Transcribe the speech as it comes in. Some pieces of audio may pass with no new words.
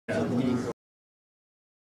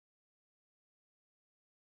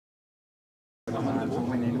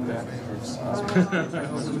Okay,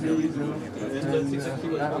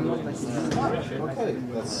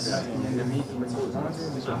 that's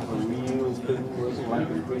the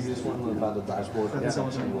previous one about the dashboard. I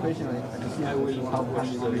will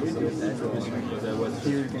publish the video that was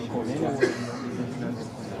here. You can call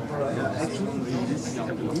actually, this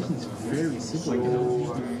application is very simple. You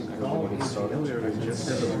don't need to call anywhere. You just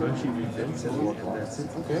have a bunch of events and that's it.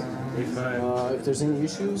 Okay. If there's any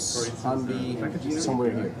issues, I'll be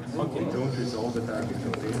somewhere here. Okay, don't resolve the target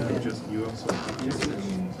container, just you also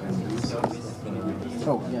and do something.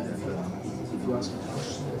 Oh, yeah.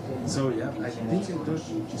 So yeah, I think I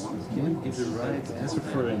don't just can't give the right answer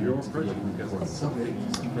for your project because it's something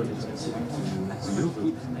pretty specific to you.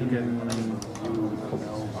 Again, you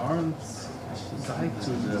aren't tied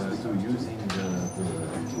to using the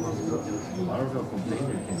Laravel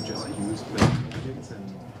container. You can just use the objects and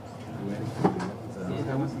do anything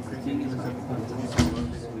you want.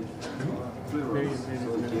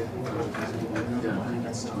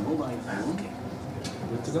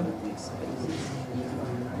 Good to go?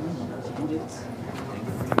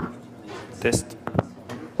 Test.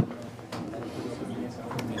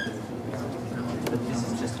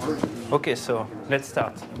 Okay, so let's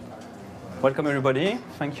start. Welcome everybody.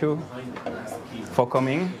 Thank you for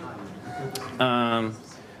coming.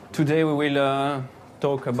 Today we will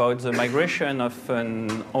talk about the migration of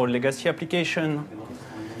an old legacy application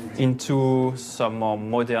into some more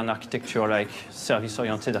modern architecture like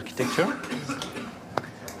service-oriented architecture.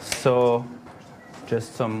 So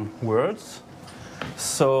just some words.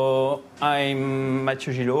 So I'm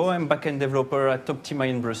Mathieu Gillot. I'm backend developer at Optima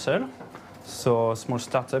in Brussels. So a small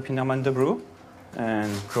startup in Herman de Broo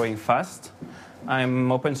and growing fast.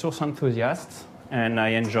 I'm open source enthusiast and I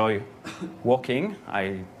enjoy working.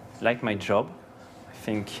 I like my job. I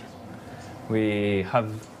think we are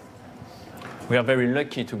very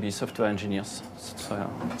lucky to be software engineers. So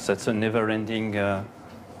that's a never-ending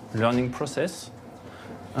learning process.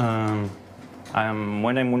 When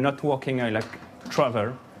I'm not working, I like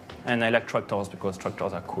travel, and I like tractors because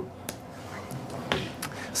tractors are cool.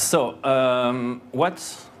 So,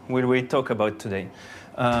 what will we talk about today?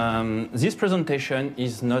 This presentation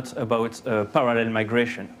is not about parallel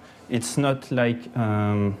migration. It's not like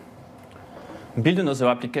build another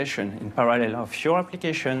application in parallel of your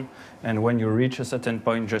application, and when you reach a certain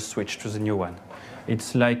point, just switch to the new one.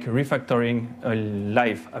 It's like refactoring a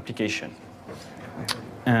live application.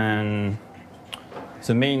 And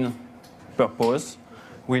the main purpose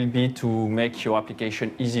will be to make your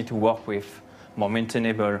application easy to work with, more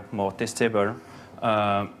maintainable, more testable.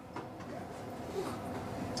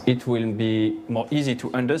 It will be more easy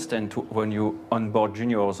to understand when you onboard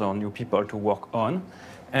juniors or new people to work on,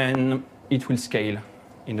 and it will scale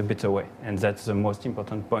in a better way. And that's the most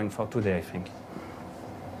important point for today, I think.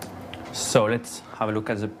 So let's have a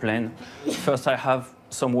look at the plan. First, I have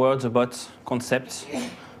some words about concepts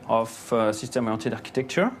of system-oriented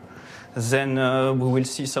architecture. Then we will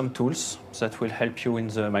see some tools that will help you in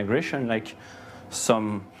the migration, like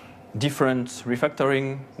some different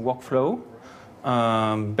refactoring workflow,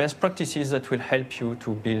 best practices that will help you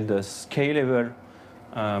to build a scalable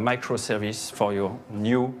microservice for your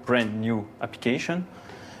brand new application.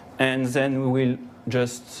 And then we will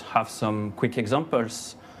just have some quick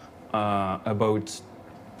examples about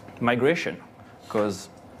migration, because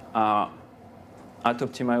at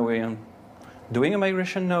Optima we are doing a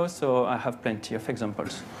migration now, so I have plenty of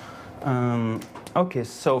examples. Okay,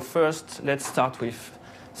 so first let's start with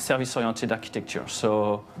service-oriented architecture.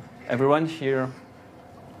 So everyone here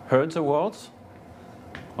heard the words?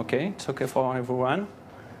 Okay, it's okay for everyone.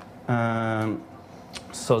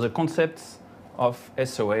 So the concepts of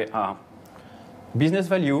SOA are: business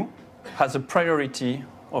value has a priority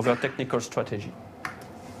over technical strategy.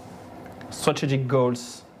 Strategic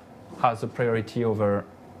goals has a priority over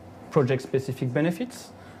project-specific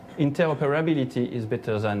benefits. Interoperability is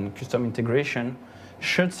better than custom integration.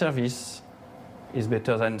 Shared service is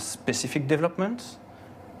better than specific development.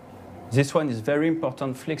 This one is very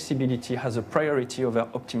important. Flexibility has a priority over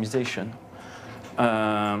optimization.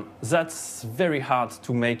 That's very hard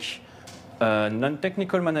to make a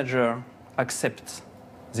non-technical manager accept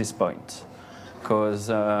this point. Because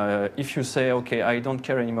if you say, OK, I don't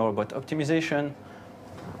care anymore about optimization,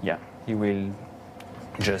 yeah, he will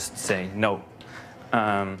just say no.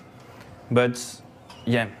 But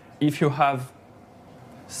yeah, if you have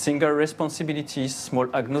single responsibilities, small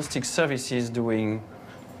agnostic services doing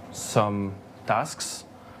some tasks,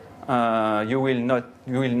 you will not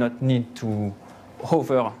need to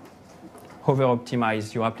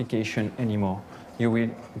over-optimize your application anymore. You will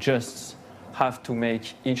just have to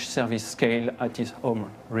make each service scale at its own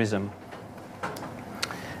rhythm.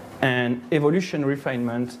 And evolution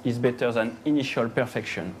refinement is better than initial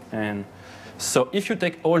perfection. And so if you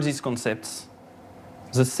take all these concepts,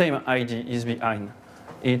 the same idea is behind.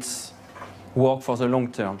 It's work for the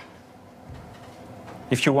long term.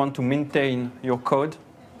 If you want to maintain your code,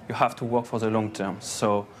 you have to work for the long term.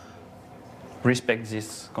 So respect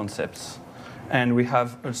these concepts. And we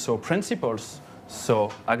have also principles.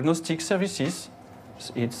 So agnostic services,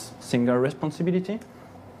 it's single responsibility.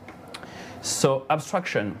 So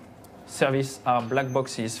abstraction, services are black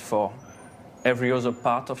boxes for every other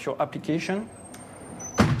part of your application.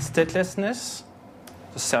 Statelessness,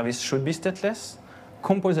 the service should be stateless.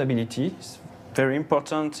 Composability is very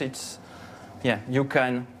important. It's, yeah, you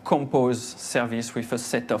can compose service with a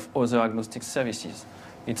set of other agnostic services.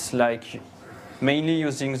 It's like mainly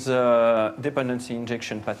using the dependency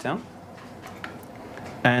injection pattern.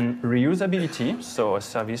 And reusability, so a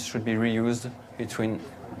service should be reused between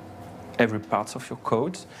every part of your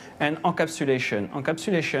code. And encapsulation.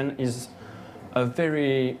 Encapsulation is a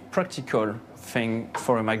very practical thing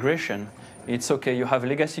for a migration. It's okay, you have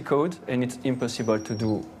legacy code, and it's impossible to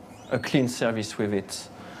do a clean service with it.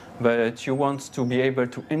 But you want to be able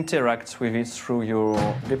to interact with it through your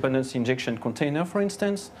dependency injection container, for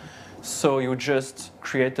instance. So you just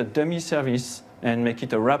create a dummy service and make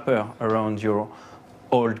it a wrapper around your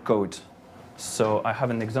old code. So I have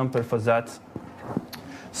an example for that.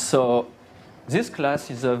 So this class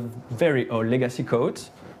is a very old legacy code.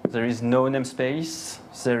 There is no namespace.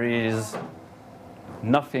 There is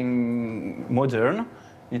nothing modern.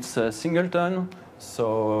 It's a singleton,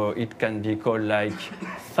 so it can be called like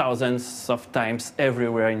thousands of times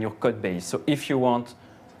everywhere in your code base. So if you want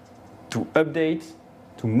to update,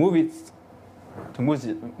 to move it, to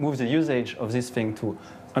move the usage of this thing to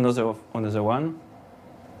another one,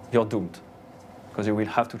 you're doomed, because you will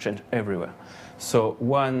have to change everywhere. So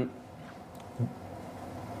one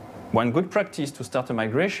good practice to start a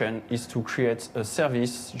migration is to create a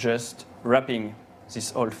service just wrapping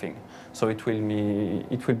this whole thing. So it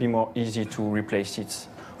will be more easy to replace it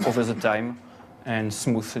over the time and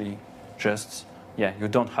smoothly. Just, yeah, you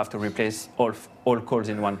don't have to replace all calls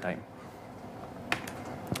in one time.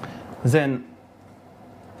 Then,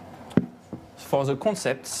 for the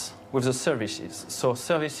concepts with the services. So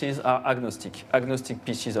services are agnostic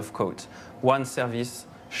pieces of code. One service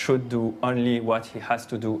should do only what he has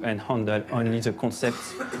to do and handle only the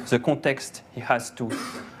concepts, the context he has to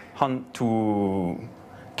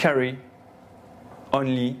carry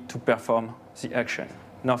only to perform the action.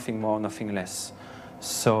 Nothing more, nothing less.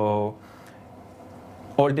 So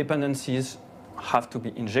all dependencies have to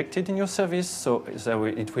be injected in your service, so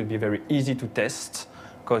it will be very easy to test,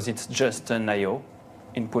 because it's just an I/O,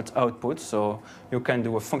 input, output, so you can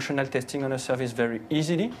do a functional testing on a service very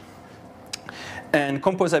easily. And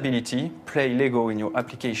composability, play Lego in your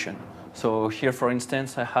application. So here, for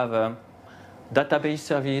instance, I have a database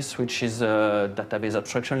service, which is a database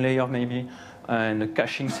abstraction layer maybe, and a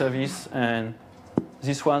caching service. And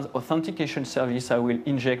this one's authentication service, I will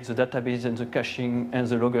inject the database and the caching and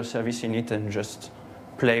the logger service in it and just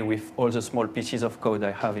play with all the small pieces of code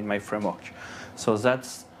I have in my framework. So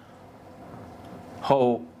that's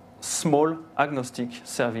how small agnostic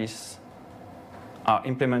services are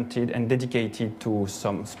implemented and dedicated to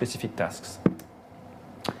some specific tasks.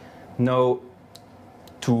 Now,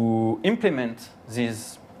 to implement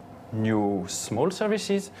these new small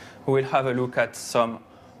services, we will have a look at some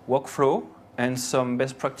workflow and some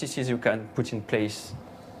best practices you can put in place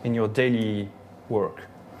in your daily work.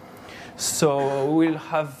 So we'll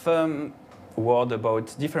have a word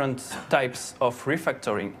about different types of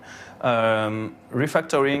refactoring.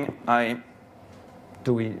 Refactoring,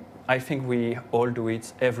 I think we all do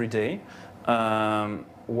it every day.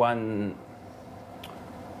 One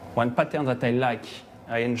pattern that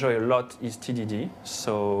I enjoy a lot is TDD,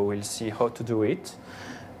 so we'll see how to do it.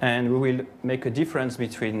 And we will make a difference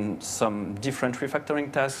between some different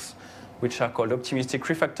refactoring tasks, which are called optimistic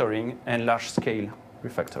refactoring and large-scale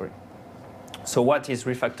refactoring. So what is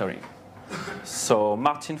refactoring? So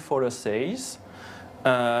Martin Fowler says,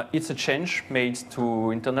 it's a change made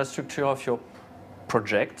to internal structure of your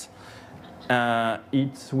project.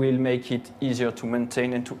 It will make it easier to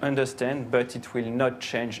maintain and to understand, but it will not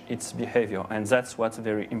change its behavior. And that's what's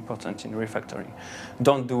very important in refactoring.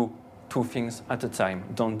 Don't do two things at a time.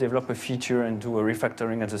 Don't develop a feature and do a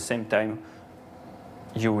refactoring at the same time.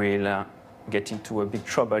 You will get into a big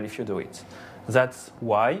trouble if you do it. That's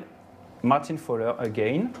why Martin Fowler,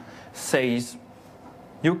 again, says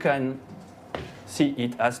you can see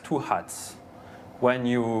it as two hats. When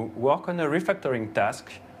you work on a refactoring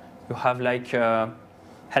task, you have like a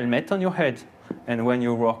helmet on your head. And when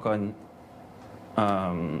you work on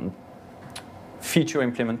feature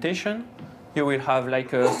implementation, you will have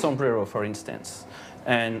like a sombrero, for instance.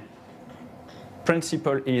 And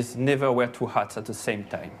principle is never wear two hats at the same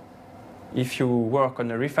time. If you work on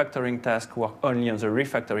a refactoring task, work only on the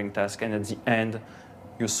refactoring task, and at the end,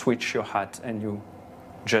 you switch your hat and you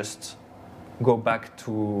just go back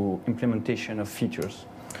to implementation of features.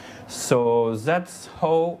 So that's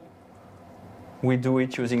how we do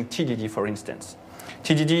it using TDD, for instance.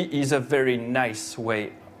 TDD is a very nice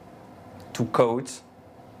way to code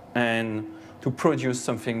and to produce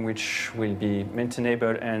something which will be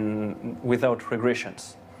maintainable and without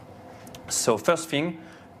regressions. So first thing,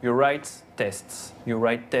 you write tests. You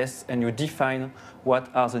write tests and you define what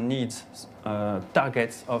are the needs,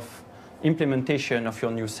 targets of implementation of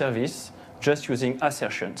your new service just using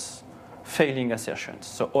assertions, failing assertions.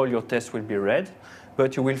 So all your tests will be read,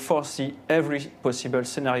 but you will foresee every possible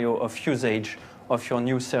scenario of usage of your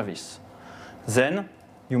new service. Then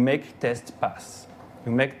you make test pass.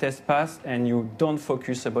 You make test pass and you don't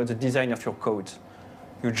focus about the design of your code.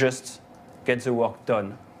 You just get the work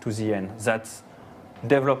done to the end. That's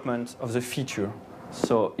development of the feature.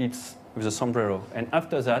 So it's with the sombrero. And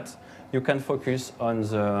after that, you can focus on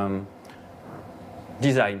the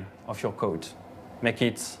design of your code. Make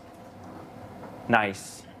it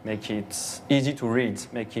nice, make it easy to read,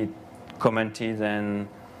 make it commented, and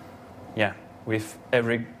yeah, with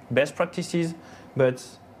every best practices. But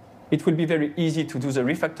it will be very easy to do the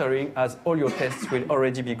refactoring as all your tests will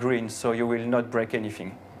already be green, so you will not break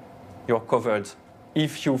anything. You're covered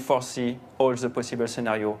if you foresee all the possible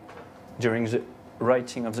scenarios during the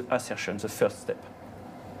writing of the assertion, the first step.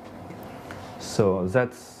 So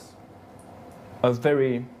that's a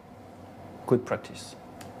very good practice.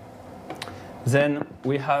 Then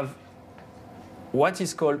we have what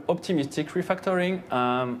is called optimistic refactoring.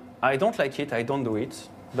 I don't like it, I don't do it,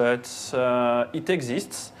 but it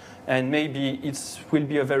exists, and maybe it will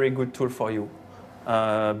be a very good tool for you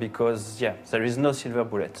because, yeah, there is no silver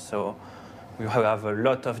bullet. So you have a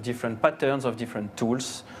lot of different patterns of different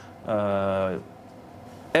tools.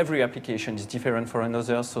 Every application is different for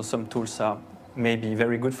another, so some tools are maybe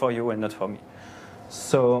very good for you and not for me.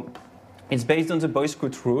 So it's based on the Boy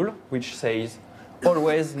Scout rule, which says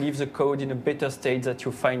always leave the code in a better state that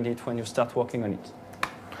you find it when you start working on it.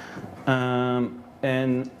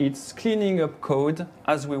 And it's cleaning up code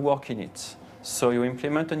as we work in it. So you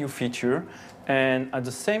implement a new feature, and at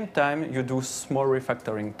the same time, you do small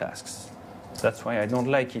refactoring tasks. That's why I don't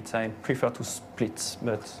like it. I prefer to split.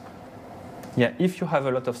 But yeah, if you have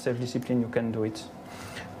a lot of self-discipline, you can do it.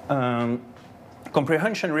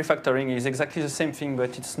 Comprehension refactoring is exactly the same thing,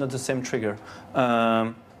 but it's not the same trigger.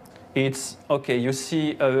 It's, okay, you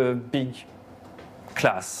see a big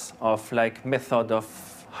class of like method of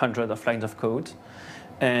hundreds of lines of code,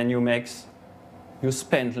 and you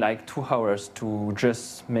spend like 2 hours to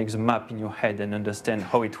just make the map in your head and understand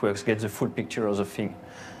how it works, get the full picture of the thing.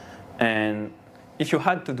 And if you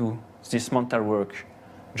had to do this mental work,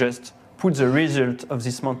 just put the result of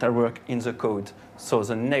this mental work in the code. So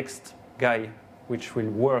the next guy which will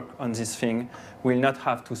work on this thing will not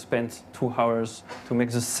have to spend 2 hours to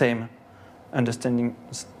make the same understanding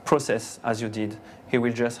process as you did. He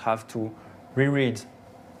will just have to reread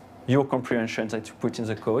your comprehension that you put in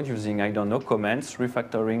the code using, I don't know, comments,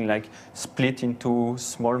 refactoring, like split into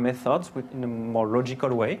small methods in a more logical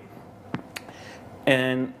way.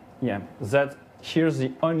 And yeah, here's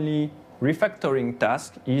the only refactoring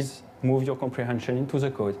task is move your comprehension into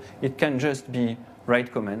the code. It can just be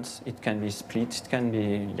write comments, it can be split, it can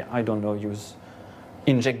be, yeah, I don't know, use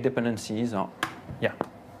inject dependencies, or yeah,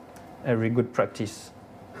 every good practice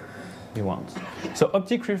you want. So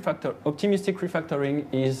optimistic refactoring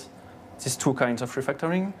is these 2 kinds of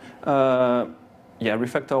refactoring. Yeah,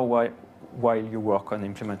 refactor while you work on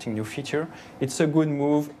implementing new feature. It's a good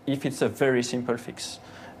move if it's a very simple fix.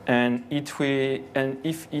 And if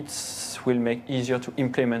it will make easier to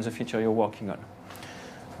implement the feature you're working on.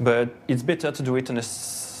 But it's better to do it on a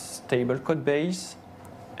stable code base.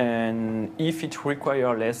 And if it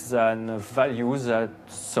requires less than a value that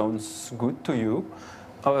sounds good to you,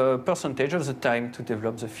 a percentage of the time to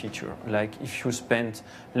develop the feature. Like if you spend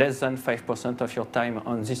less than 5% of your time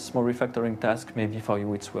on this small refactoring task, maybe for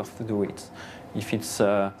you it's worth to do it. If it's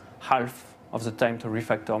half of the time to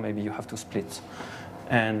refactor, maybe you have to split.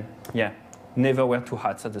 And yeah, never wear 2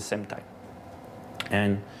 hats at the same time.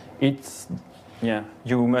 And it's, yeah,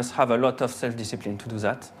 you must have a lot of self-discipline to do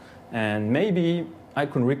that. And maybe I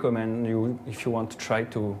could recommend you, if you want to try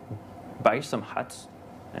to buy some hats,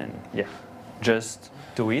 and yeah, just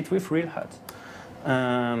do it with real hats.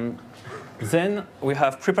 Then we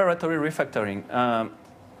have preparatory refactoring.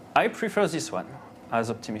 I prefer this one. as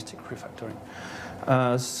optimistic refactoring.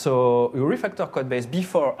 So you refactor code base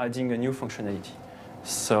before adding a new functionality.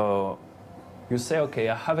 So you say, okay,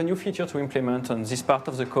 I have a new feature to implement on this part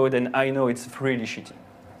of the code, and I know it's really shitty.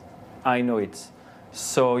 I know it.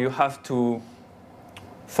 So you have to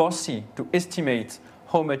foresee, to estimate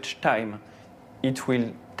how much time it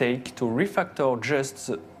will take to refactor just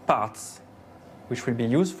the parts which will be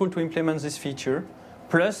useful to implement this feature,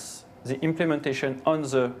 plus the implementation on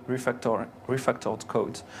the refactored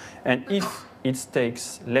code. And if it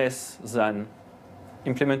takes less than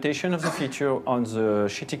implementation of the feature on the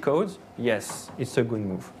shitty code, yes, it's a good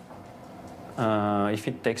move. If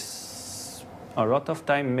it takes a lot of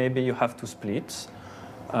time, maybe you have to split,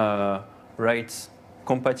 write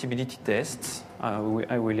compatibility tests. I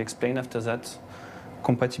will explain after that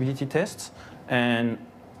compatibility tests, and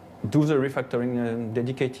do the refactoring in a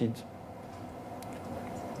dedicated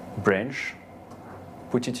branch,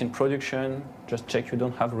 put it in production, just check you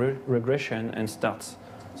don't have regression, and start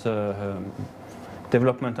the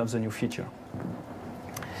development of the new feature.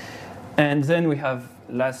 And then we have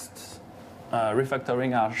last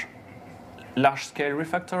refactoring, large-scale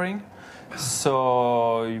refactoring.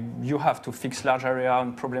 So you have to fix large area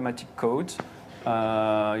on problematic code.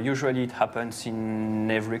 Usually it happens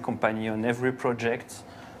in every company, on every project.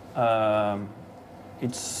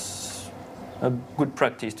 It's a good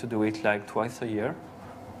practice to do it like twice a year,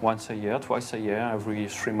 once a year, twice a year, every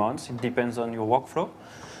 3 months. It depends on your workflow.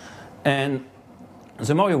 And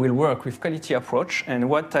the more you will work with quality approach, and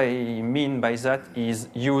what I mean by that is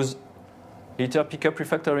use litter pickup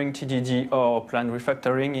refactoring, TDD, or plan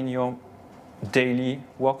refactoring in your daily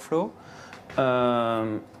workflow,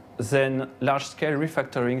 then large-scale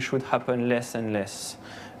refactoring should happen less and less.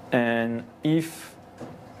 And if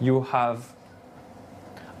you have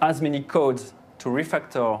as many codes to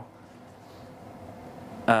refactor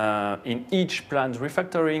in each planned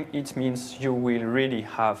refactoring, it means you will really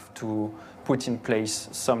have to put in place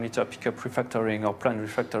some litter pickup refactoring or planned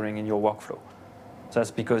refactoring in your workflow.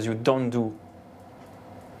 That's because you don't do,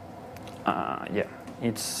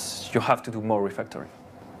 you have to do more refactoring.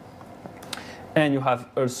 And you have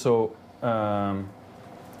also,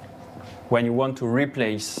 when you want to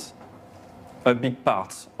replace a big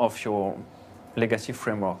part of your legacy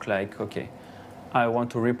framework, like, okay, I want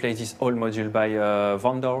to replace this old module by a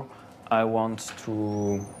vendor. I want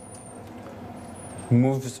to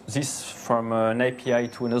move this from an API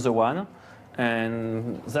to another one.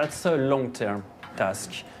 And that's a long-term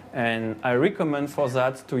task. And I recommend for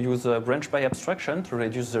that to use a branch by abstraction to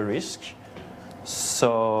reduce the risk.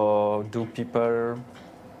 So do people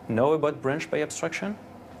know about branch by abstraction?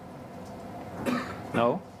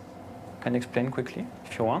 No? Can I explain quickly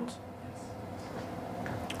if you want?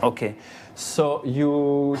 Okay, so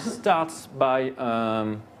you start by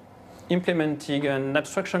implementing an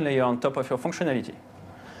abstraction layer on top of your functionality.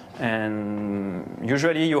 And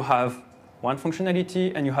usually you have one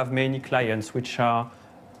functionality and you have many clients which are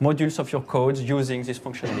modules of your code using this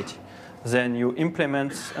functionality. Then you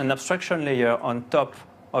implement an abstraction layer on top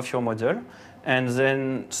of your model and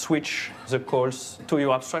then switch the calls to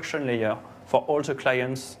your abstraction layer for all the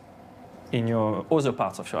clients in your other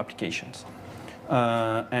parts of your applications.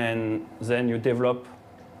 And then you develop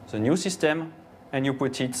the new system and you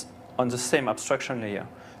put it on the same abstraction layer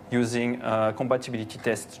using compatibility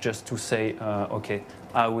tests just to say, okay,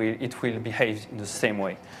 it will behave in the same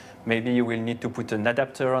way. Maybe you will need to put an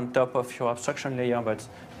adapter on top of your abstraction layer, but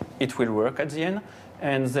it will work at the end.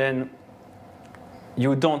 And then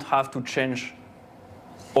you don't have to change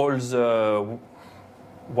all the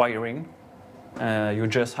wiring. You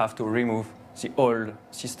just have to remove the old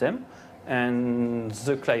system. And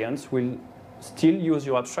the clients will still use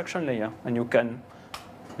your abstraction layer. And you can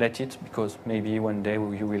let it, because maybe one day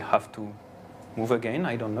you will have to move again.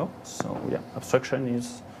 I don't know. So yeah, abstraction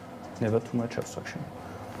is never too much abstraction.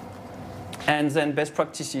 And then best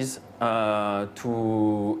practices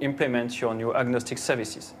to implement your new agnostic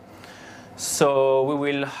services. So we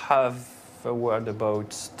will have a word about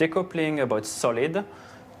decoupling, about solid,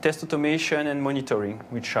 test automation, and monitoring,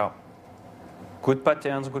 which are good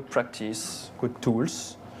patterns, good practice, good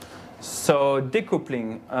tools. So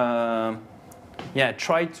decoupling,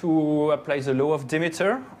 try to apply the law of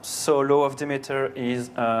Demeter. So law of Demeter is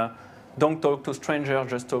don't talk to strangers,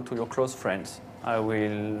 just talk to your close friends. I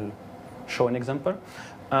will show an example.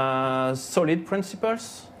 Solid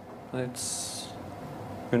principles. It's,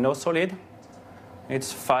 you know solid?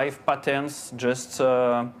 It's 5 patterns, just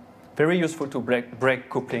very useful to break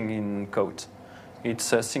coupling in code.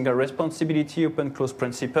 It's a single responsibility, open close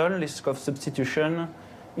principle, risk of substitution,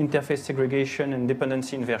 interface segregation, and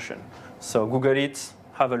dependency inversion. So Google it,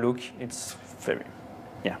 have a look. It's very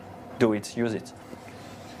do it, use it.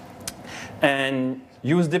 And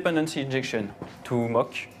use dependency injection to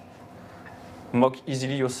mock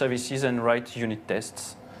easily your services and write unit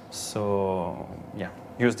tests. So yeah,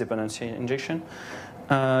 use dependency injection.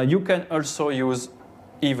 You can also use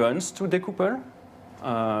events to decouple,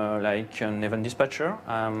 like an event dispatcher.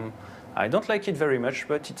 I don't like it very much,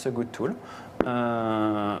 but it's a good tool.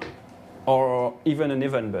 Or even an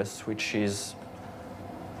event bus, which is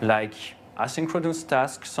like asynchronous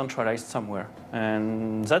task centralized somewhere.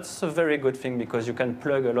 And that's a very good thing because you can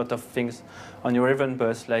plug a lot of things on your event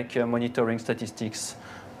bus, like monitoring statistics.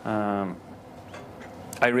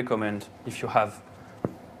 I recommend if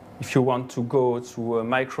you want to go to a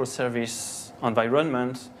microservice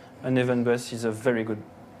environment, an event bus is a very good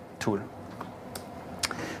tool.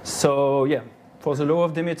 So yeah, for the law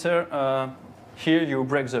of Demeter, here you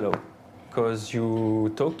break the law because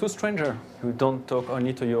you talk to stranger. You don't talk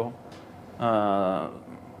only to your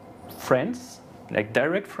friends, like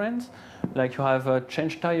direct friends. Like you have a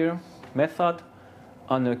change tire method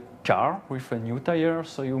on a car with a new tire,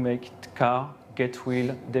 so you make car, get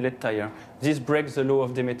wheel, delete tire. This breaks the law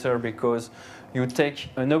of Demeter because you take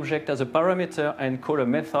an object as a parameter and call a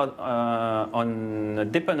method on a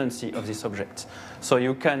dependency of this object. So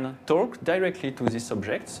you can talk directly to this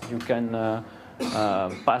object. You can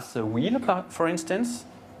pass a wheel, for instance,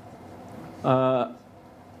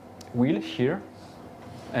 wheel here,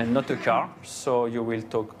 and not a car. So you will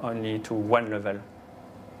talk only to one level.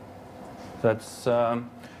 That's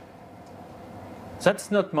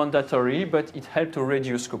not mandatory, but it helps to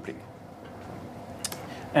reduce coupling.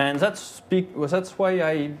 And that's why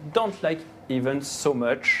I don't like events so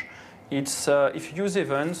much. It's if you use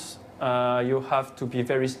events, you have to be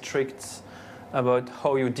very strict about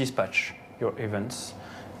how you dispatch your events.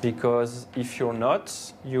 Because if you're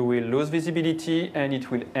not, you will lose visibility and it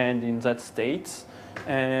will end in that state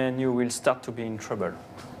and you will start to be in trouble.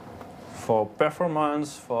 For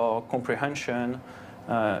performance, for comprehension,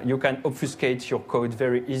 you can obfuscate your code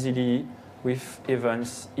very easily with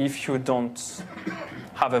events if you don't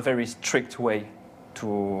have a very strict way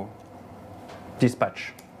to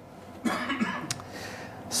dispatch.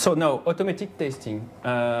 So now, automatic testing.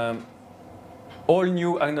 All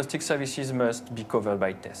new agnostic services must be covered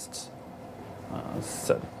by tests.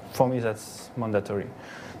 So for me, that's mandatory.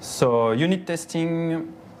 So unit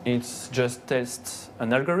testing, it's just test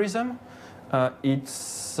an algorithm.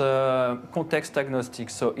 It's context agnostic,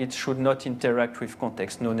 so it should not interact with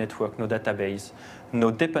context, no network, no database, no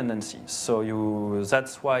dependency. So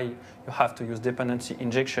that's why you have to use dependency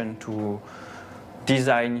injection to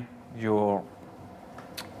design your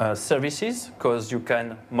services, because you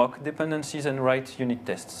can mock dependencies and write unit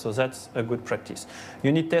tests. So that's a good practice.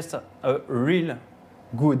 Unit tests, a real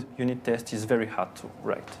good unit test is very hard to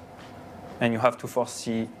write. And you have to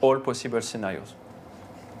foresee all possible scenarios.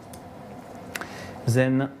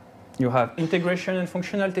 Then you have integration and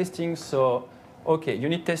functional testing. So, okay,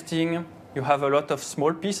 unit testing, you have a lot of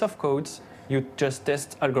small piece of codes. You just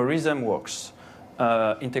test algorithm works.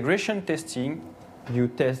 Integration testing, you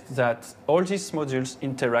test that all these modules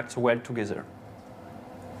interact well together.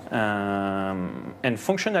 And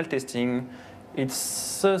functional testing,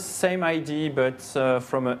 it's the same idea, but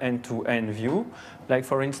from an end-to-end view. Like,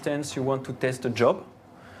 for instance, you want to test a job.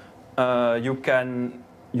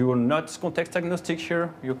 You are not context agnostic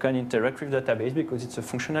here. You can interact with database because it's a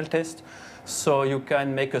functional test. So you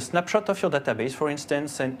can make a snapshot of your database, for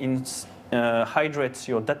instance, and hydrate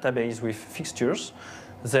your database with fixtures.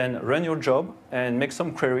 Then run your job and make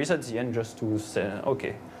some queries at the end just to say,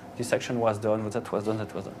 okay, this action was done, that was done,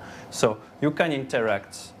 that was done. So you can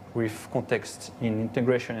interact with context in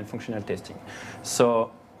integration and functional testing.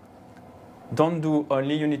 So don't do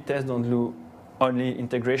only unit tests, don't do only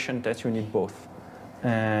integration tests, you need both.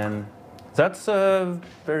 And that's a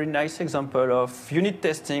very nice example of unit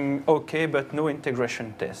testing, okay, but no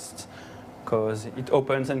integration tests. Because it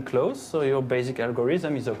opens and closes, so your basic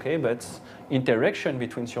algorithm is okay, but interaction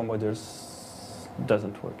between your models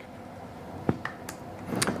doesn't work.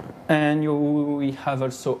 And we have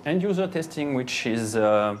also end-user testing, which is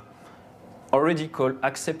already called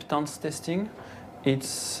acceptance testing.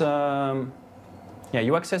 It's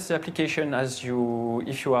you access the application if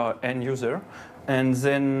you are an end user, and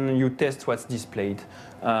then you test what's displayed.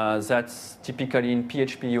 That's typically in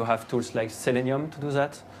PHP. You have tools like Selenium to do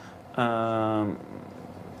that.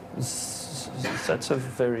 That's a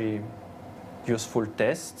very useful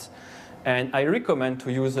test. And I recommend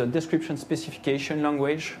to use a description specification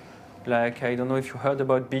language. Like, I don't know if you heard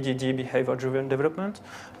about BDD, behavior-driven development.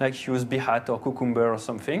 Like, use Behat or Cucumber or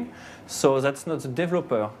something. So that's not the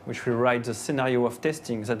developer which will write the scenario of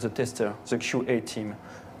testing. That's the tester, the QA team.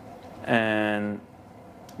 And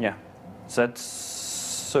yeah,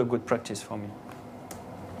 that's a good practice for me.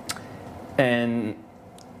 And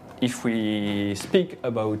if we speak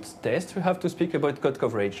about tests, we have to speak about code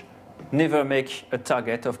coverage. Never make a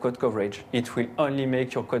target of code coverage. It will only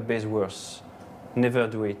make your code base worse. Never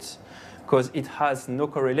do it, because it has no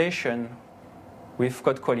correlation with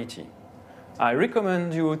code quality. I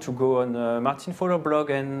recommend you to go on Martin Fowler blog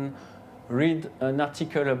and read an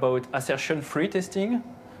article about assertion-free testing,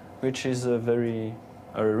 which is a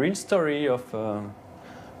real story of a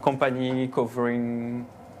company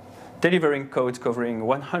delivering code covering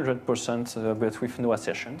 100%, but with no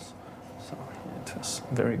assertions. So it was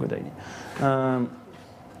a very good idea.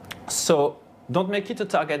 So don't make it a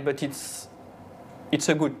target, but it's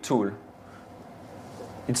a good tool.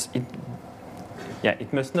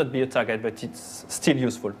 It must not be a target, but it's still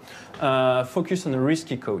useful. Focus on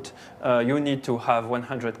risky code. You need to have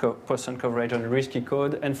 100% coverage on risky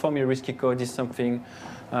code. And for me, risky code is something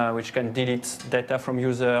which can delete data from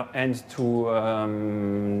user and to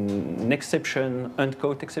an exception,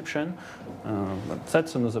 uncode exception. But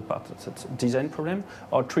that's another part. That's a design problem.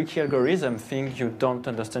 Or tricky algorithm thing you don't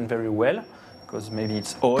understand very well, because maybe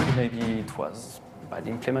it's old, maybe it was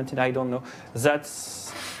badly implemented, I don't know.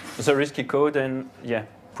 That's the risky code, and yeah,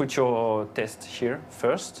 put your test here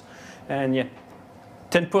first. And yeah,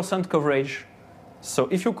 10% coverage. So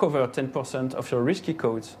if you cover 10% of your risky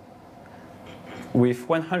code with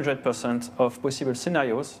 100% of possible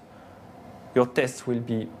scenarios, your test will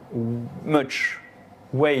be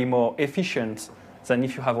way more efficient than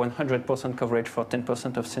if you have 100% coverage for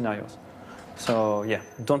 10% of scenarios. So yeah,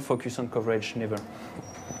 don't focus on coverage, never.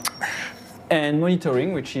 And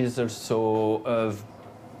monitoring, which is also a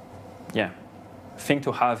thing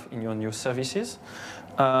to have in your new services.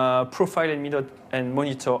 Profile and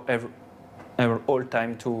monitor all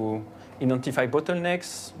time to identify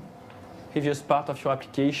bottlenecks, previous part of your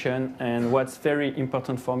application. And what's very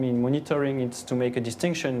important for me in monitoring is to make a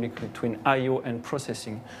distinction between I/O and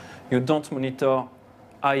processing. You don't monitor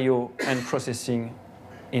I/O and processing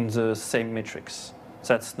in the same metrics.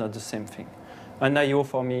 That's not the same thing. An I/O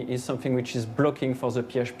for me is something which is blocking for the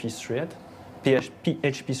PHP thread,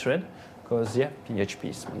 because yeah, PHP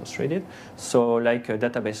is monothreaded. So like a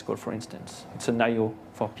database call, for instance, it's an I/O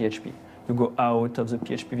for PHP. You go out of the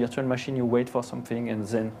PHP virtual machine, you wait for something, and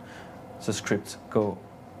then the script go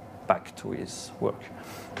back to its work.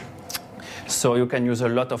 So you can use a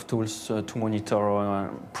lot of tools to monitor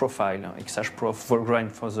profile. XHashprof,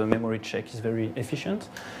 Volgrind for the memory check is very efficient.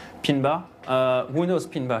 Pinbar, who knows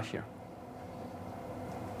Pinbar here?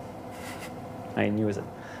 I knew that.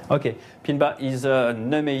 Okay, Pinbar is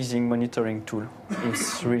an amazing monitoring tool.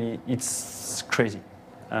 It's crazy,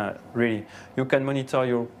 really. You can monitor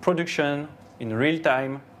your production in real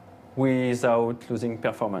time without losing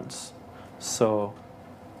performance. So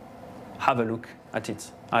have a look at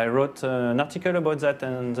it. I wrote an article about that,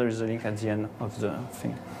 and there is a link at the end of the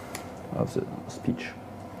thing, of the speech.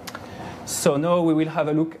 So now we will have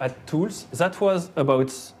a look at tools. That was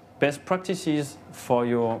about best practices for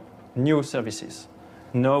your new services.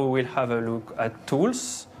 Now we will have a look at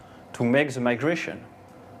tools to make the migration,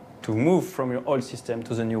 to move from your old system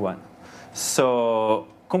to the new one. So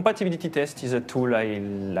compatibility test is a tool I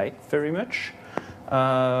like very much.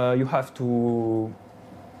 You have to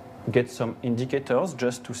get some indicators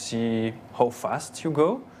just to see how fast you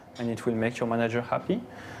go, and it will make your manager happy.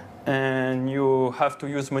 And you have to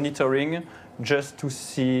use monitoring just to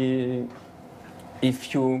see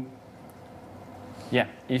if you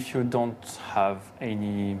don't have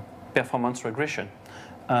any performance regression.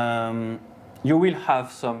 You will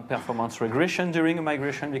have some performance regression during a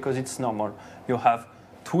migration because it's normal. You have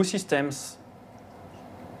two systems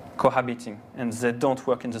cohabiting, and they don't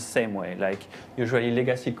work in the same way. Like usually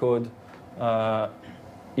legacy code,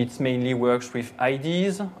 it mainly works with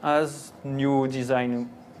IDs, as new design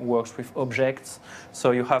works with objects.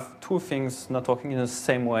 So you have two things not working in the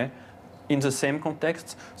same way, in the same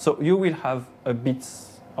context. So you will have a bit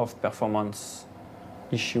of performance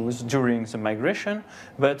issues during the migration,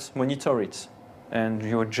 but monitor it. And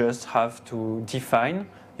you just have to define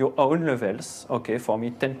your own levels. Okay, for me,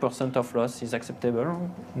 10% of loss is acceptable.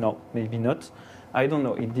 No, maybe not. I don't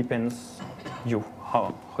know. It depends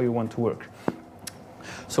how you want to work.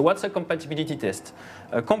 So what's a compatibility test?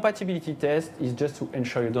 A compatibility test is just to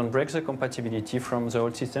ensure you don't break the compatibility from the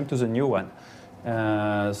old system to the new one.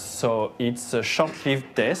 So it's a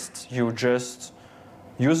short-lived test. You just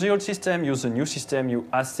use the old system, use the new system, you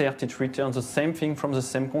assert it returns the same thing from the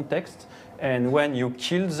same context. And when you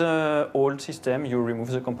kill the old system, you remove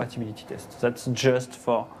the compatibility test. That's just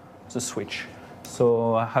for the switch.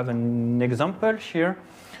 So I have an example here.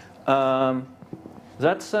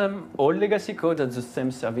 That's old legacy code. That's the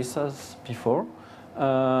same service as before.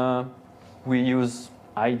 We use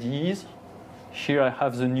IDs. Here I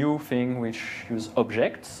have the new thing which use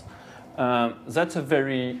objects. That's a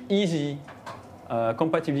very easy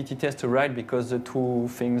compatibility test to write because the two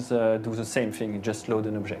things do the same thing, just load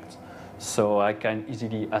an object. So I can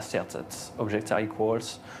easily assert that objects are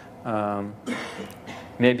equals.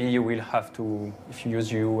 Maybe you will have to, if you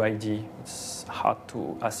use UID, it's hard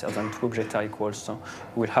to assert them two objects are equals, so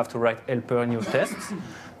you will have to write helper in your tests.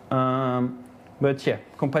 But yeah,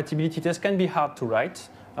 compatibility tests can be hard to write.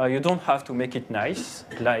 You don't have to make it nice,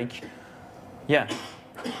 like, yeah,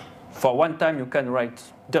 for one time you can write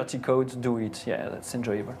dirty code, do it, yeah, that's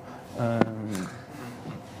enjoyable.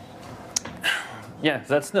 Yeah,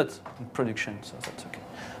 that's not in production, so that's okay.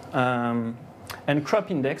 And crop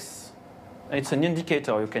index, it's an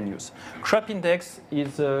indicator you can use. Crop index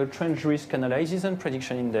is a change risk analysis and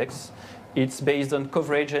prediction index. It's based on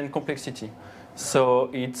coverage and complexity. So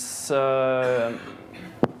it's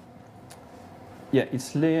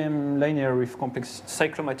it's linear with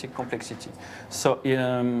cyclomatic complexity. So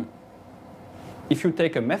if you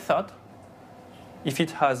take a method, if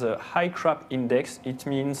it has a high crop index, it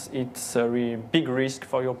means it's a really big risk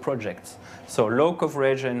for your project. So low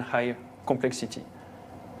coverage and high complexity.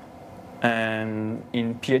 And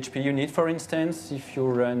in PHP unit, for instance, if you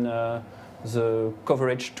run the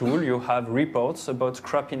coverage tool, you have reports about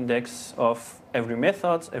crop index of every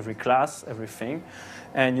method, every class, everything.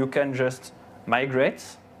 And you can just migrate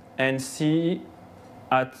and see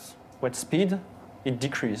at what speed it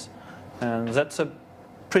decreases. And that's a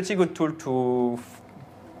pretty good tool to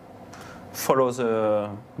follow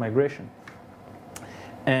the migration.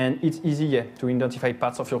 And it's easy to identify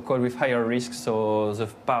parts of your code with higher risk, so the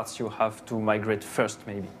parts you have to migrate first,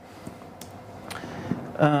 maybe.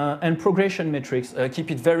 And progression metrics,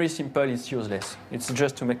 keep it very simple, it's useless. It's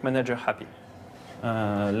just to make manager happy,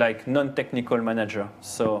 like non-technical manager.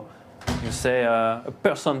 So you say a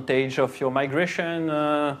percentage of your migration,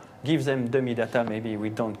 give them dummy data, maybe we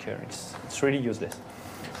don't care. It's really useless.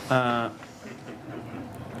 But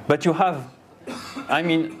you have, I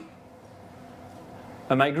mean,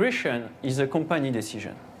 a migration is a company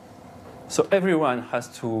decision. So everyone has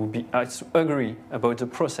to agree about the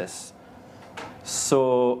process.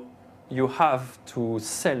 So you have to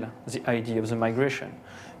sell the idea of the migration.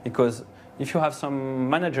 Because if you have some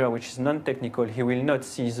manager which is non-technical, he will not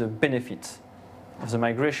see the benefit of the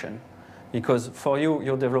migration. Because for you,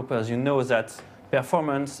 your developers, you know that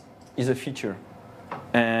performance is a feature.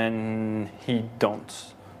 And he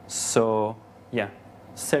don't. So yeah,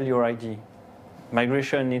 sell your idea.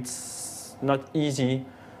 Migration, it's not easy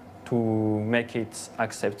to make it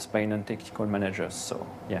accepted by non-technical managers. So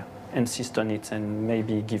yeah, insist on it and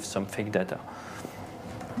maybe give some fake data.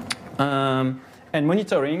 And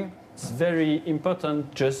monitoring, it's very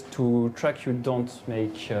important just to track you don't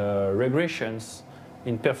make regressions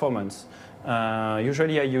in performance.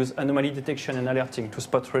 Usually I use anomaly detection and alerting to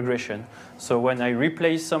spot regression. So when I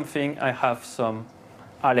replace something, I have some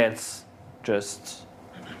alerts just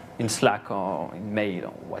in Slack or in mail,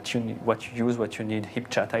 or what you need, what you use, what you need,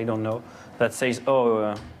 HipChat, I don't know, that says,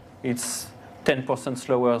 oh, it's 10%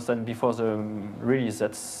 slower than before the release.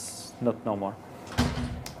 That's not normal.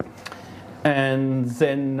 And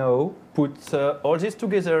then now, put all this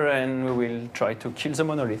together and we will try to kill the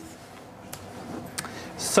monolith.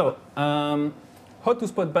 So, how to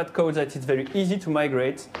spot bad code that is very easy to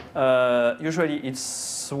migrate? Usually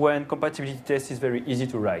it's when compatibility test is very easy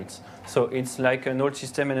to write. So it's like an old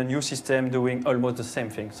system and a new system doing almost the same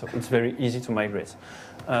thing. So it's very easy to migrate.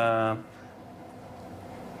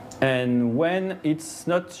 And when it's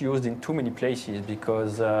not used in too many places,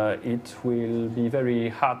 because it will be very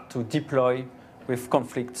hard to deploy with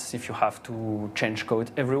conflicts if you have to change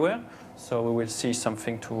code everywhere. So we will see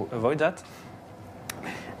something to avoid that.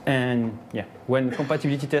 And yeah, when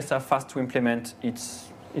compatibility tests are fast to implement,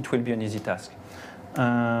 it will be an easy task.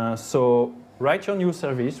 So write your new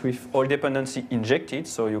service with all dependency injected,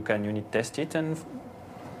 so you can unit test it and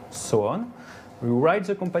so on. You write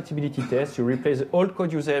the compatibility test, you replace the old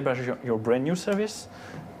code user by your brand new service.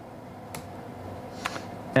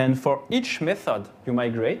 And for each method you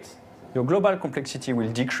migrate, your global complexity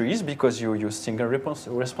will decrease because you use single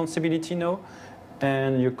responsibility now,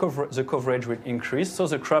 and the coverage will increase, so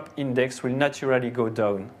the crop index will naturally go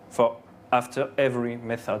down for after every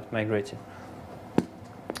method migrated.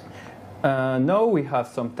 Now we have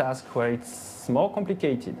some tasks where it's more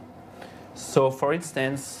complicated. So for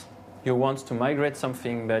instance, you want to migrate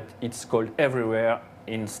something, but it's called everywhere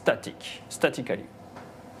in statically.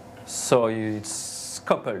 So it's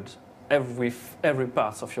coupled every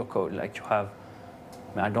part of your code. Like you have,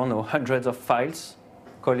 I don't know, hundreds of files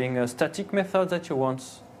calling a static method that you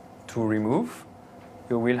want to remove.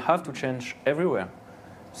 You will have to change everywhere.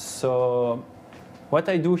 So what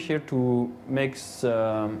I do here to make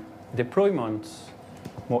deployment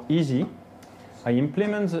more easy, I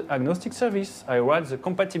implement the agnostic service, I write the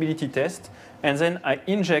compatibility test, and then I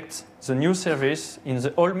inject the new service in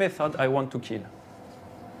the old method I want to kill.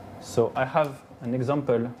 So I have an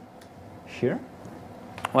example here.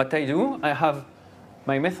 What I do, I have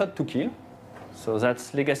my method to kill. So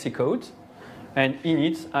that's legacy code. And in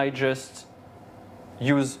it, I just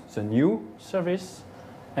use the new service.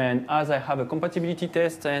 And as I have a compatibility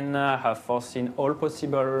test and I have foreseen all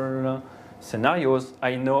possible scenarios,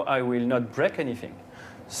 I know I will not break anything.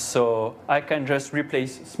 So I can just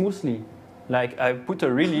replace smoothly. Like I put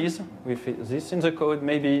a release with this in the code,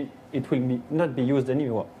 maybe it will not be used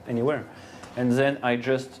anywhere. And then I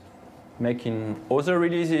just make in other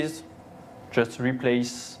releases, just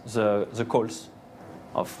replace the calls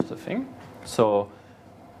of the thing. So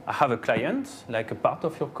I have a client, like a part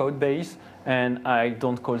of your code base, and I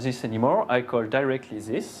don't call this anymore. I call directly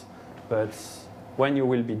this. But when you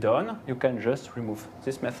will be done, you can just remove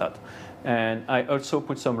this method. And I also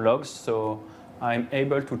put some logs, so I'm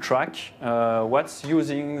able to track what's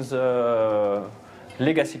using the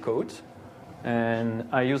legacy code. And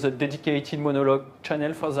I use a dedicated monologue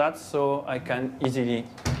channel for that, so I can easily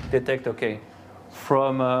detect, OK,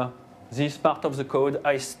 from this part of the code,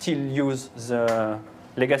 I still use the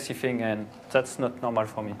legacy thing, and that's not normal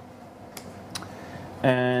for me.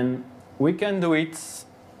 And we can do it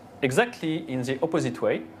exactly in the opposite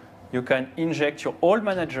way. You can inject your old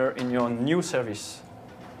manager in your new service.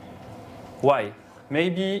 Why?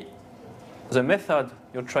 Maybe the method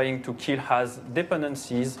you're trying to kill has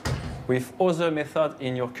dependencies with other methods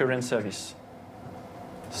in your current service.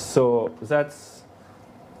 So that's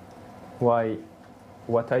why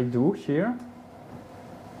what I do here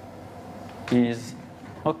is,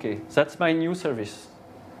 OK, that's my new service.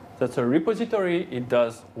 That's a repository. It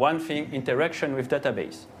does one thing, interaction with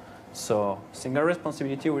database. So single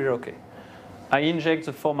responsibility, we're OK. I inject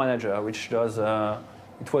the form manager, which does,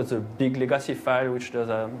 it was a big legacy file, which does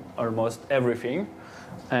almost everything.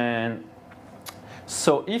 And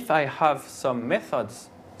so if I have some methods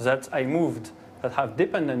that I moved that have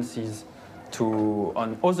dependencies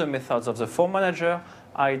on other methods of the form manager,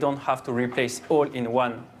 I don't have to replace all in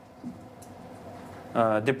one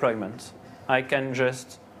deployment. I can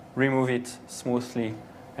just remove it smoothly,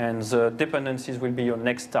 and the dependencies will be your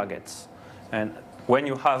next targets. And when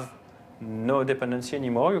you have no dependency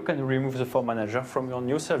anymore, you can remove the form manager from your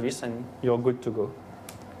new service, and you're good to go.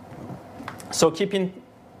 So keep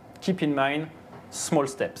in mind small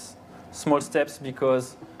steps. Small steps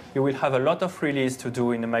because you will have a lot of release to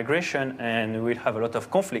do in the migration, and you will have a lot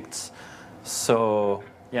of conflicts. So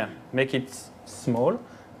yeah, make it small.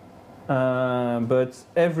 But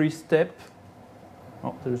every step,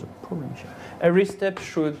 oh, there's a problem here. Every step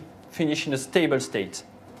should finish in a stable state.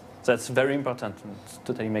 That's very important. It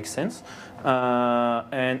totally makes sense.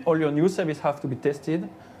 And all your new services have to be tested.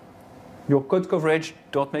 Your code coverage,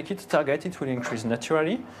 don't make it target. It will increase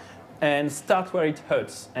naturally. And start where it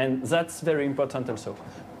hurts. And that's very important also.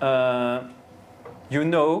 You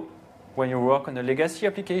know, when you work on a legacy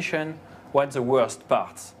application, what's the worst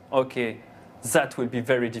part? OK, that will be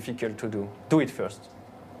very difficult to do. Do it first.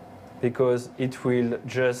 Because it will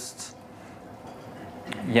just,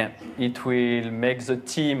 it will make the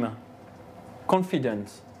team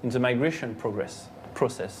confident in the migration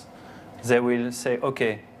process. They will say,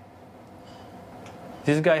 OK,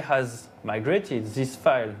 this guy has migrated this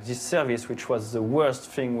file, this service, which was the worst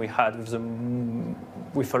thing we had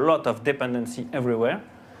with a lot of dependency everywhere.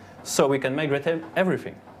 So we can migrate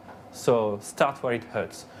everything. So start where it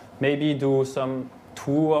hurts. Maybe do some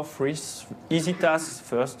 2 or 3 easy tasks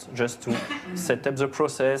first, just to set up the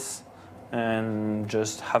process and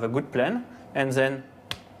just have a good plan, and then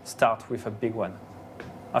start with a big one.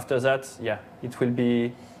 After that, it will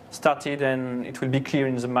be started and it will be clear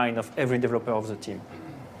in the mind of every developer of the team.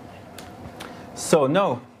 So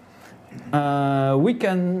now,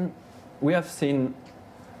 we have seen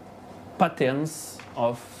patterns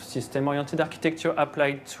of system-oriented architecture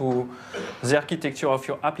applied to the architecture of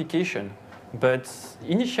your application. But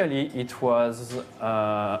initially, it was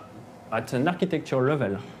at an architecture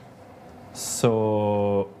level.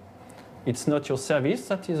 So it's not your service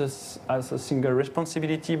that is as a single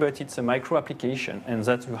responsibility, but it's a micro application, and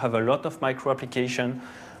that you have a lot of micro application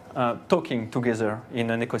talking together in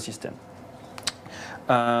an ecosystem.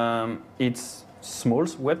 It's small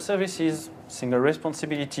web services, single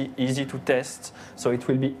responsibility, easy to test. So it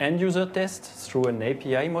will be end-user tests through an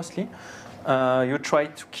API mostly. You try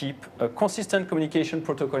to keep a consistent communication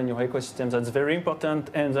protocol in your ecosystem. That's very important,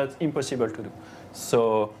 and that's impossible to do.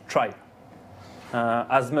 So try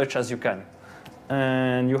as much as you can.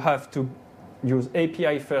 And you have to use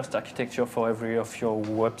API-first architecture for every of your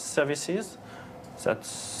web services.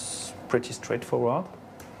 That's pretty straightforward.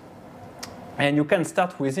 And you can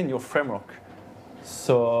start within your framework.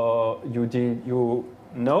 So you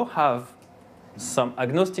now have some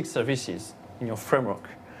agnostic services in your framework.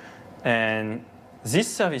 And these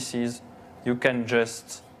services, you can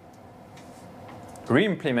just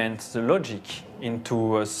re-implement the logic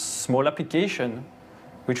into a small application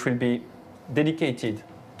which will be dedicated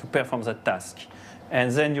to perform that task.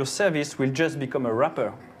 And then your service will just become a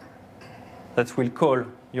wrapper that will call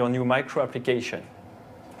your new micro application.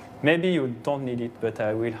 Maybe you don't need it, but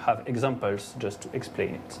I will have examples just to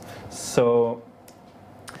explain it. So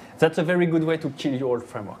that's a very good way to kill your old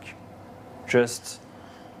framework. Just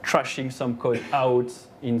trashing some code out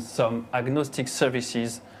in some agnostic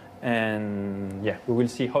services, and yeah, we will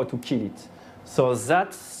see how to kill it. So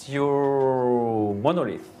that's your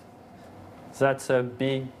monolith. That's a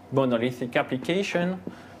big monolithic application.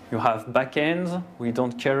 You have backends. We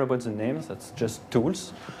don't care about the names. That's just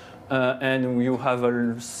tools. And you have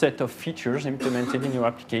a set of features implemented in your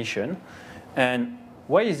application. And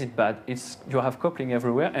why is it bad? You have coupling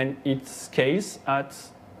everywhere, and it scales at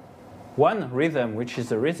one rhythm, which is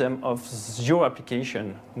the rhythm of your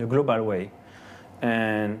application in a global way.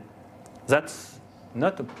 And that's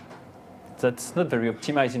not very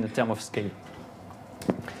optimized in the term of scale.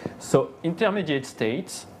 So intermediate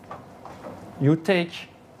states, you take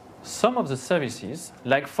some of the services,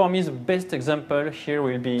 like for me the best example here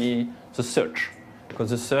will be the search,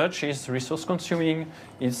 because the search is resource consuming.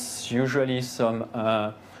 It's usually some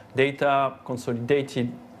data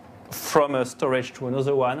consolidated from a storage to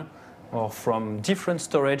another one, or from different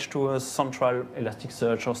storage to a central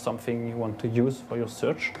Elasticsearch or something you want to use for your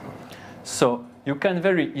search. So you can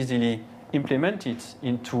very easily implement it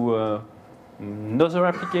into another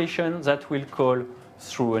application that will call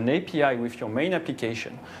through an API with your main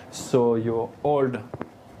application. So your old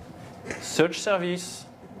search service,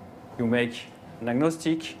 you make an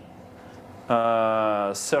agnostic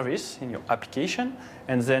service in your application,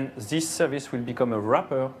 and then this service will become a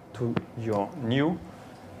wrapper to your new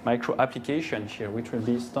micro application here, which will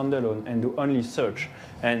be standalone and do only search.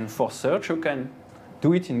 And for search, you can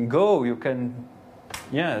do it in Go. You can,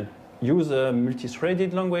 use a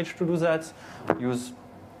multi-threaded language to do that. Use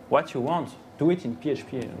what you want. Do it in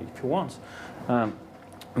PHP if you want.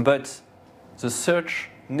 But the search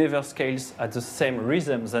never scales at the same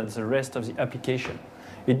rhythm as the rest of the application.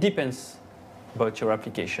 It depends about your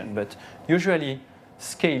application, but usually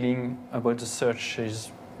scaling about the search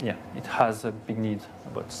is, it has a big need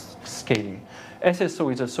about scaling.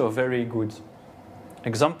 SSO is also a very good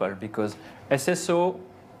example, because SSO,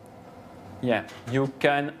 you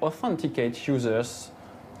can authenticate users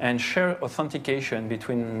and share authentication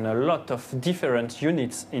between a lot of different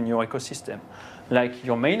units in your ecosystem. Like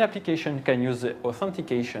your main application can use the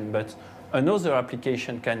authentication, but another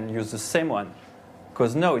application can use the same one,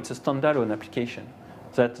 because now it's a standalone application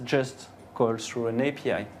that just calls through an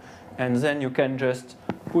API. And then you can just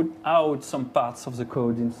put out some parts of the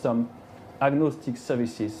code in some agnostic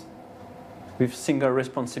services with single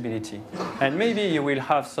responsibility. And maybe you will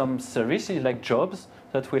have some services like jobs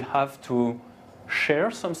that will have to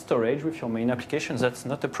share some storage with your main application. That's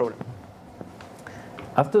not a problem.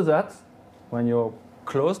 After that, when you're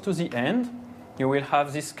close to the end, you will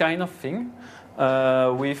have this kind of thing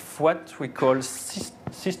with what we call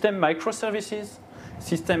system microservices.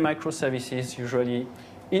 System microservices usually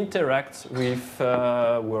interact with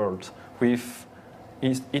world.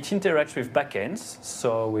 It interacts with backends,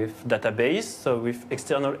 so with database, so with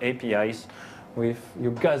external APIs.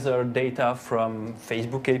 You gather data from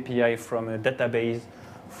Facebook API, from a database,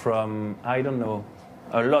 from, I don't know,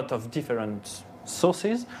 a lot of different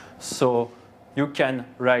sources. So you can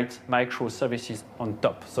write microservices on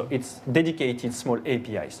top. So it's dedicated small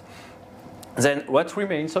APIs. Then what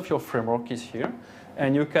remains of your framework is here.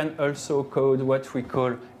 And you can also code what we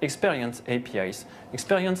call experience APIs.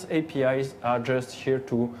 Experience APIs are just here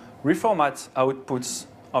to reformat outputs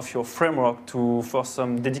of your framework for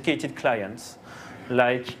some dedicated clients.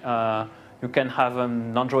 Like you can have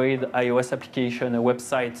an Android, iOS application, a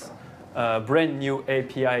website, a brand new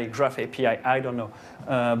API, Graph API, I don't know.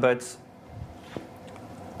 But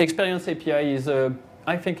experience API is,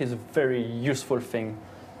 I think, is a very useful thing.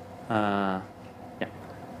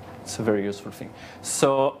 It's a very useful thing.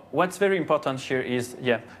 So what's very important here is,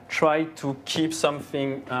 try to keep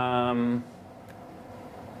something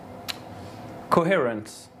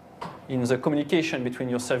coherent in the communication between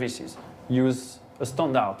your services. Use a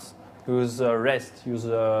standard, use REST, use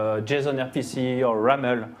JSON RPC or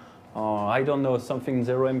RAML, or I don't know, something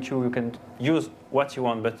 0MQ. You can use what you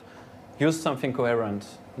want, but use something coherent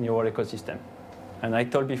in your ecosystem. And I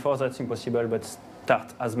told before that's impossible, but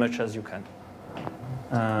start as much as you can.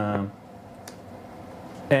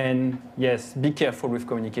 And yes, be careful with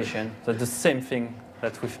communication. That's the same thing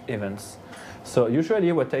that with events. So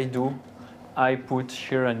usually what I do, I put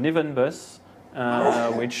here an event bus,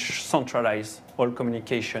 which centralize all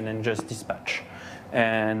communication and just dispatch.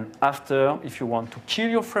 And after, if you want to kill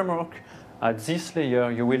your framework, at this layer,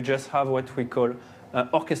 you will just have what we call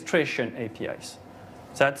orchestration APIs.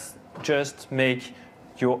 That's just make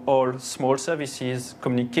your all small services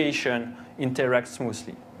communication interact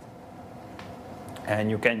smoothly. And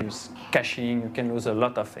you can use caching, you can use a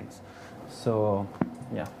lot of things. So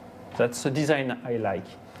yeah, that's a design I like.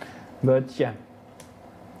 But yeah,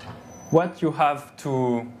 what you have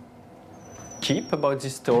to keep about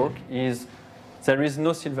this talk is there is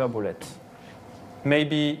no silver bullet.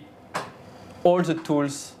 Maybe all the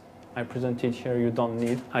tools I presented here you don't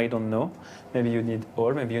need, I don't know. Maybe you need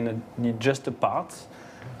all, maybe you need just a part.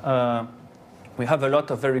 We have a lot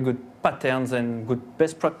of very good patterns and good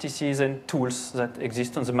best practices and tools that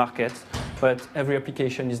exist on the market, but every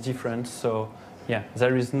application is different. So yeah,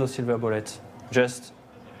 there is no silver bullet. Just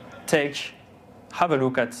have a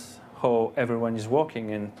look at how everyone is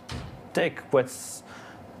working and take what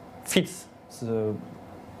fits the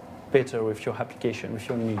better with your application, with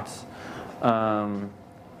your needs.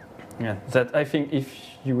 That I think if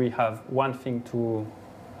you will have one thing to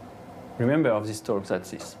remember of this talk,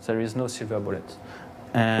 that's this. There is no silver bullet.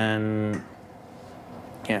 And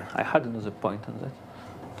yeah, I had another point on that.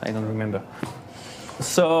 I don't remember.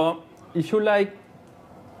 So if you like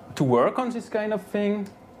to work on this kind of thing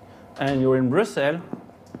and you're in Brussels,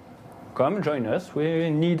 come join us. We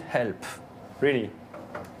need help, really.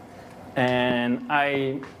 And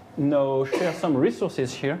I now share some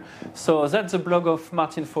resources here. So that's the blog of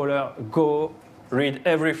Martin Fowler. Go read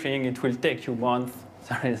everything. It will take you months.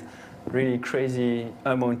 There is really crazy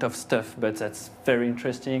amount of stuff, but that's very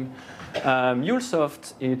interesting.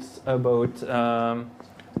 MuleSoft, it's about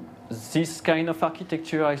this kind of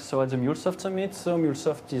architecture I saw at the MuleSoft Summit. So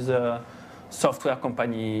MuleSoft is a software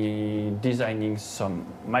company designing some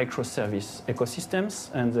microservice ecosystems,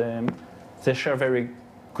 and they share very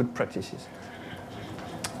good practices.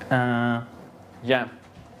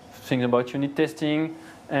 Things about unit testing,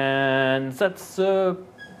 and that's a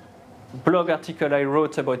blog article I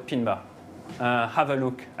wrote about Pinbar. Have a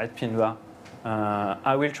look at Pinbar.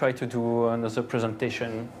 I will try to do another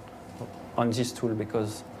presentation on this tool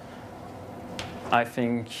because I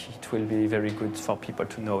think it will be very good for people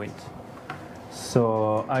to know it.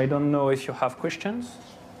 So I don't know if you have questions.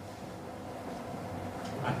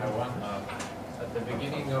 I have one. At the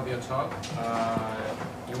beginning of your talk,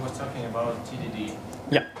 you were talking about TDD.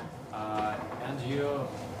 Yeah. And you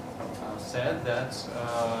said that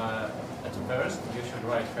at first you should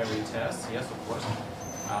write every test, yes, of course,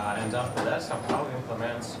 and after that somehow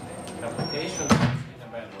implement applications in a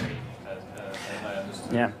bad way, as I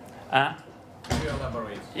understood. Yeah. Could you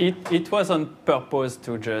elaborate? It was on purpose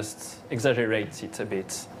to just exaggerate it a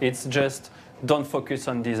bit. It's just don't focus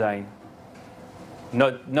on design.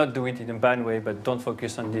 Not do it in a bad way, but don't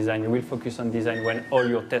focus on design. You will focus on design when all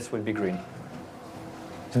your tests will be green.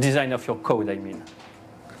 The design of your code, I mean.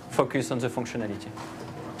 Focus on the functionality.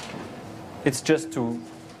 It's just to...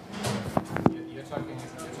 You're talking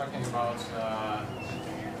about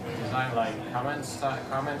design like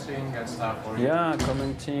commenting and stuff? Or yeah,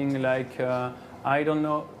 commenting like, I don't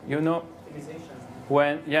know, you know,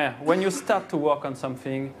 when you start to work on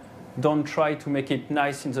something, don't try to make it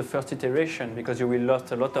nice in the first iteration because you will lose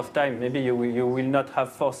a lot of time. Maybe you will not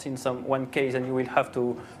have foreseen one case and you will have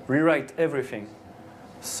to rewrite everything.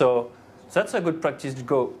 So that's a good practice to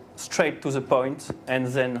go straight to the point and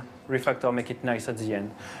then refactor, make it nice at the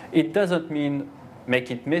end. It doesn't mean make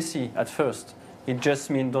it messy at first. It just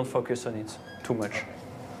means don't focus on it too much.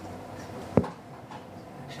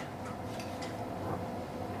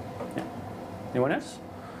 Yeah. Anyone else?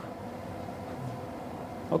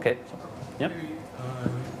 Okay. Yeah.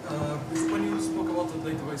 When you spoke about the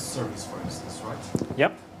database service, for instance, right?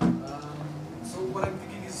 Yep. So what I'm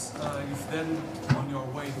thinking is, if then on your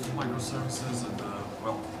way to microservices and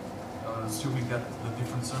assuming that the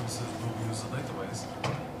different services will use the database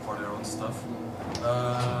for their own stuff,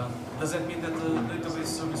 does that mean that the database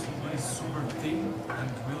service will be super thin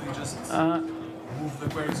and really just move the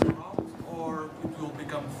queries around, or it will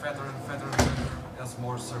become fatter and fatter and fatter as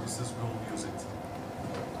more services will use it?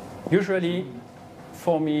 Usually,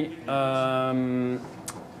 for me,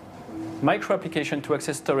 micro application to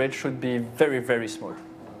access storage should be very, very small.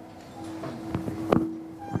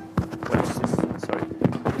 What is this? Sorry.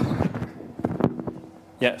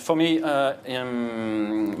 Yeah, for me,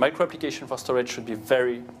 micro application for storage should be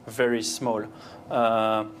very, very small.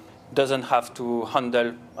 Doesn't have to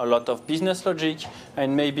handle a lot of business logic,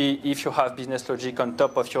 and maybe if you have business logic on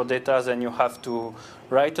top of your data, then you have to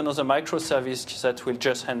write another microservice that will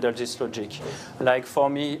just handle this logic. Like for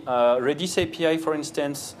me, Redis API, for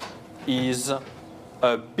instance, is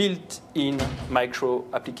a built-in micro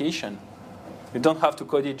application. You don't have to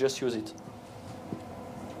code it, just use it.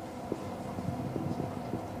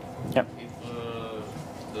 Yeah.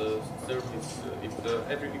 If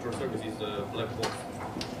every microservice is a black box,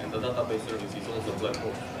 and the database service is also black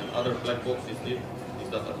box, and other black box is needed, is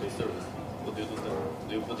database service, what do you do there?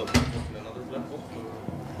 Do you put a black box in another black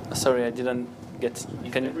box? Sorry, I didn't get.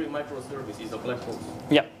 If every microservice is a black box.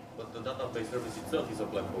 Yeah. But the database service itself is a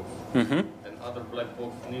black box, and other black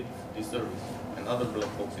box need this service, and other black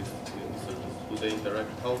boxes need this service. Do they interact?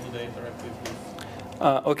 How do they interact with this?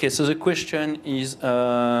 Okay, so the question is,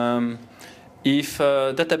 if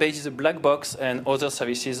database is a black box and other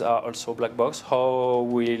services are also black box, how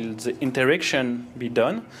will the interaction be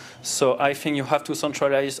done? So I think you have to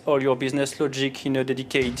centralize all your business logic in a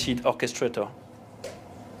dedicated orchestrator.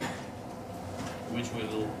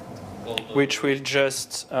 Which will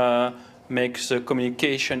just make the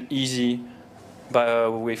communication easy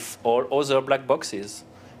with all other black boxes.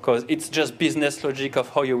 Because it's just business logic of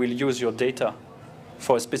how you will use your data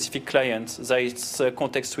for a specific client. That is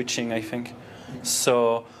context switching, I think.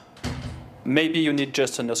 So maybe you need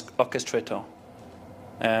just an orchestrator.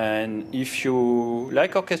 And if you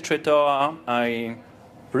like orchestrator, I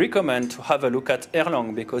recommend to have a look at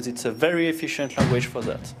Erlang, because it's a very efficient language for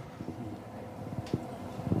that.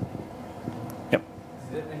 Yep. Is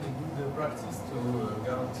there any good practice to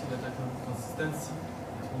guarantee data consistency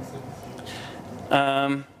between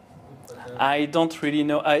services? I don't really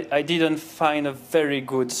know. I didn't find a very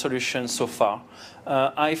good solution so far.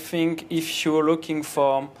 I think if you're looking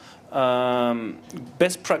for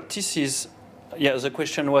best practices, yeah, the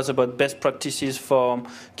question was about best practices for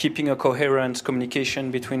keeping a coherent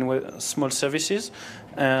communication between small services.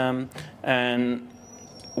 And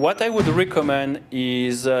what I would recommend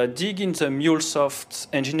is dig in the MuleSoft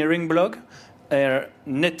engineering blog.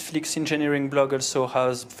 Netflix engineering blog also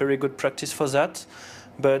has very good practice for that.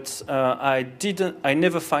 But I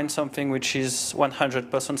never find something which is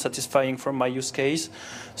 100% satisfying for my use case.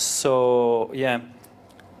 So yeah,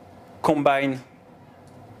 combine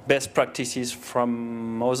best practices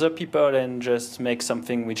from other people and just make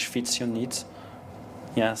something which fits your needs.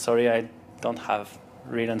 Yeah, sorry, I don't have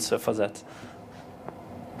a real answer for that.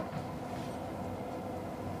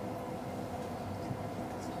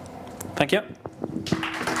 Thank you.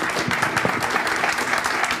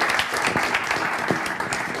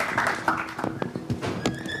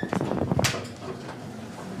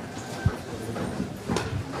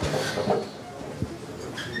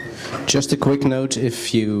 Just a quick note,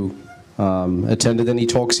 if you attended any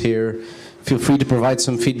talks here, feel free to provide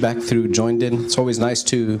some feedback through Joined In. It's always nice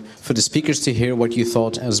for the speakers to hear what you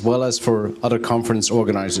thought, as well as for other conference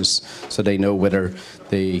organizers, so they know whether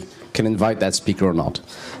they can invite that speaker or not.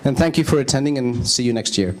 And thank you for attending, and see you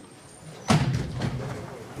next year.